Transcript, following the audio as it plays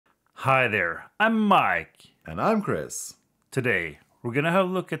Hi there, I'm Mike. And I'm Chris. Today, we're gonna have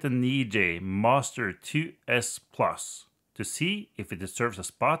a look at the NEJE Master 2S Plus to see if it deserves a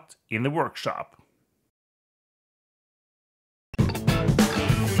spot in the workshop.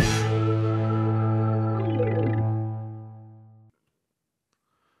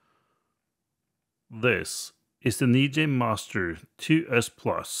 This is the NEJE Master 2S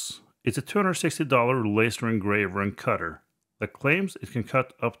Plus. It's a $260 laser engraver and cutter that claims it can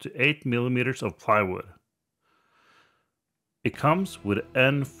cut up to 8 millimeters of plywood. It comes with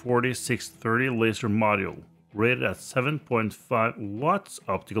an N40630 Laser module rated at 7.5 watts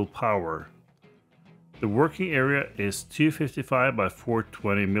optical power. The working area is 255 by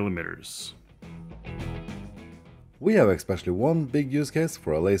 420 millimeters. We have especially one big use case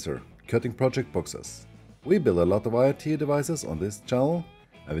for a laser, cutting project boxes. We build a lot of IoT devices on this channel,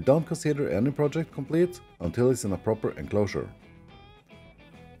 and we don't consider any project complete until it's in a proper enclosure.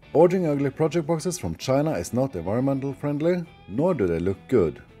 Ordering ugly project boxes from China is not environmental friendly, nor do they look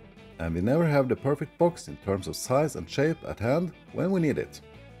good. And we never have the perfect box in terms of size and shape at hand when we need it.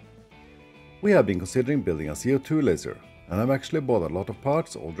 We have been considering building a CO2 laser, and I've actually bought a lot of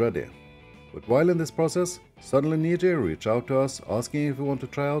parts already. But while in this process, suddenly NEJE reached out to us asking if we want to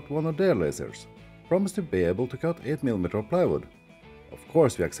try out one of their lasers. Promised to be able to cut 8mm of plywood. Of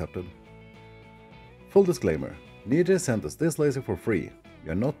course we accepted. Full disclaimer, NEJE sent us this laser for free.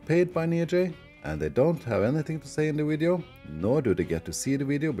 We are not paid by NEJE, and they don't have anything to say in the video, nor do they get to see the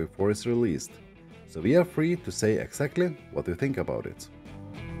video before it's released. So we are free to say exactly what we think about it.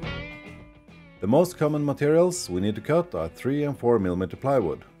 The most common materials we need to cut are 3 and 4mm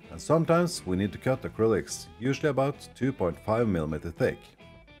plywood, and sometimes we need to cut acrylics, usually about 2.5mm thick.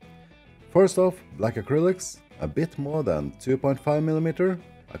 First off, black acrylics, a bit more than 2.5mm,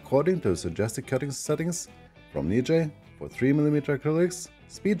 according to the suggested cutting settings from NEJE. For 3mm acrylics,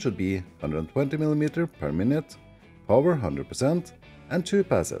 speed should be 120mm per minute, power 100%, and 2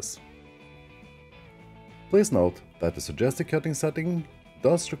 passes. Please note that the suggested cutting setting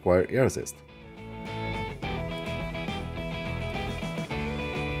does require air assist.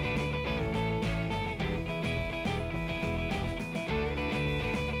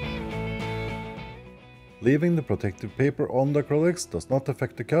 Leaving the protective paper on the acrylics does not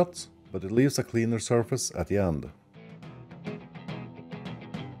affect the cut, but it leaves a cleaner surface at the end.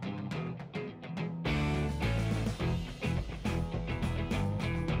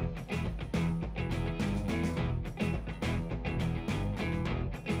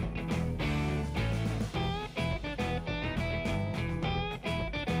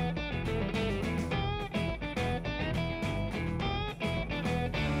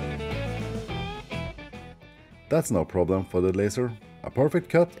 That's no problem for the laser, a perfect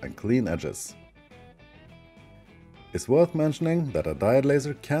cut and clean edges. It's worth mentioning that a diode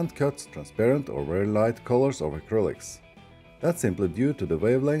laser can't cut transparent or very light colors of acrylics. That's simply due to the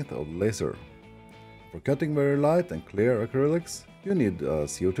wavelength of the laser. For cutting very light and clear acrylics, you need a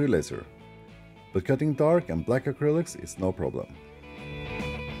CO2 laser, but cutting dark and black acrylics is no problem.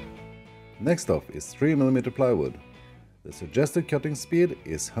 Next up is 3mm plywood. The suggested cutting speed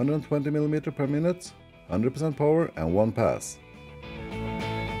is 120mm per minute, 100% power and 1 pass.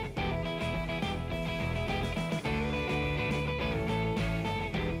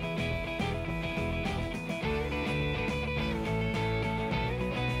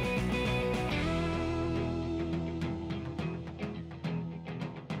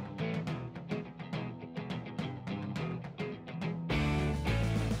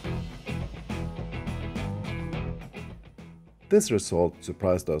 This result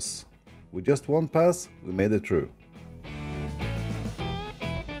surprised us. With just 1 pass, we made it through.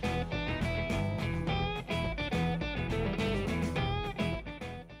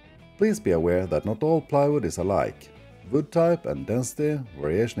 Please be aware that not all plywood is alike. Wood type and density,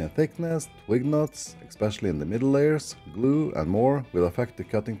 variation in thickness, twig knots, especially in the middle layers, glue and more will affect the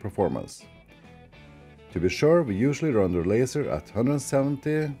cutting performance. To be sure, we usually run the laser at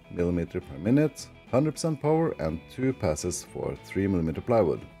 170mm per minute, 100% power and 2 passes for 3mm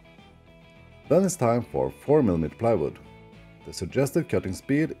plywood. Then it's time for 4mm plywood. The suggested cutting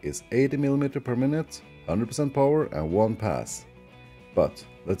speed is 80mm per minute, 100% power and 1 pass. But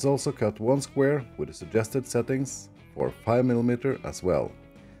let's also cut 1 square with the suggested settings for 5mm as well.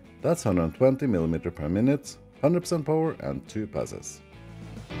 That's 120mm per minute, 100% power and 2 passes.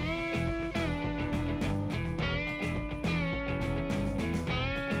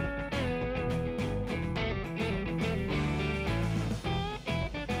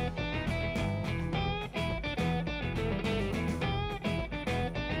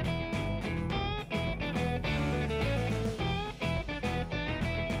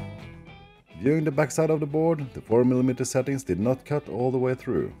 Viewing the backside of the board, the 4mm settings did not cut all the way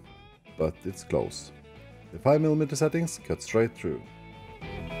through, but it's close. The 5mm settings cut straight through.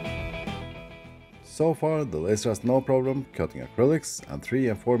 So far, the laser has no problem cutting acrylics and 3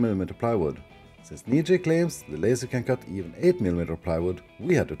 and 4mm plywood. Since NEJE claims the laser can cut even 8mm plywood,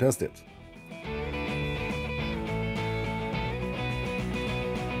 we had to test it.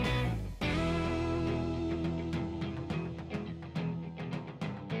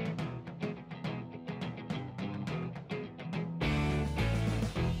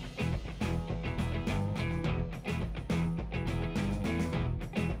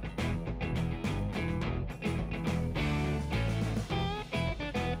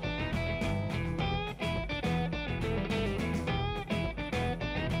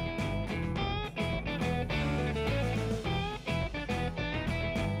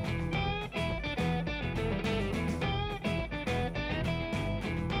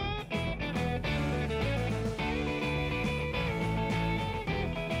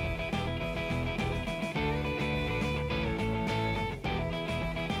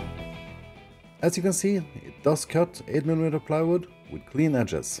 As you can see, it does cut 8mm plywood with clean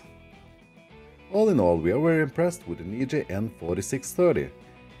edges. All in all, we are very impressed with the NEJE N40630.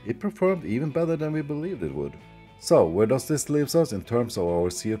 It performed even better than we believed it would. So, where does this leave us in terms of our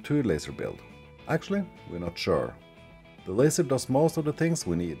CO2 laser build? Actually, we're not sure. The laser does most of the things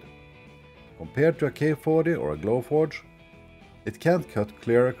we need. Compared to a K40 or a Glowforge, it can't cut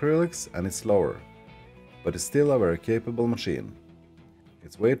clear acrylics and it's slower, but it's still a very capable machine.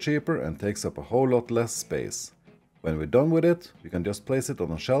 It's way cheaper and takes up a whole lot less space. When we're done with it, we can just place it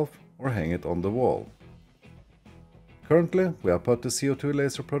on a shelf or hang it on the wall. Currently, we have put the CO2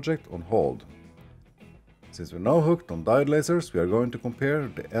 laser project on hold. Since we're now hooked on diode lasers, we are going to compare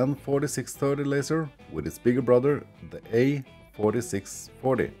the N40630 laser with its bigger brother, the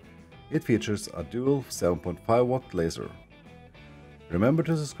A4640. It features a dual 7.5 watt laser. Remember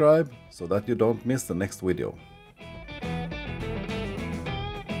to subscribe so that you don't miss the next video.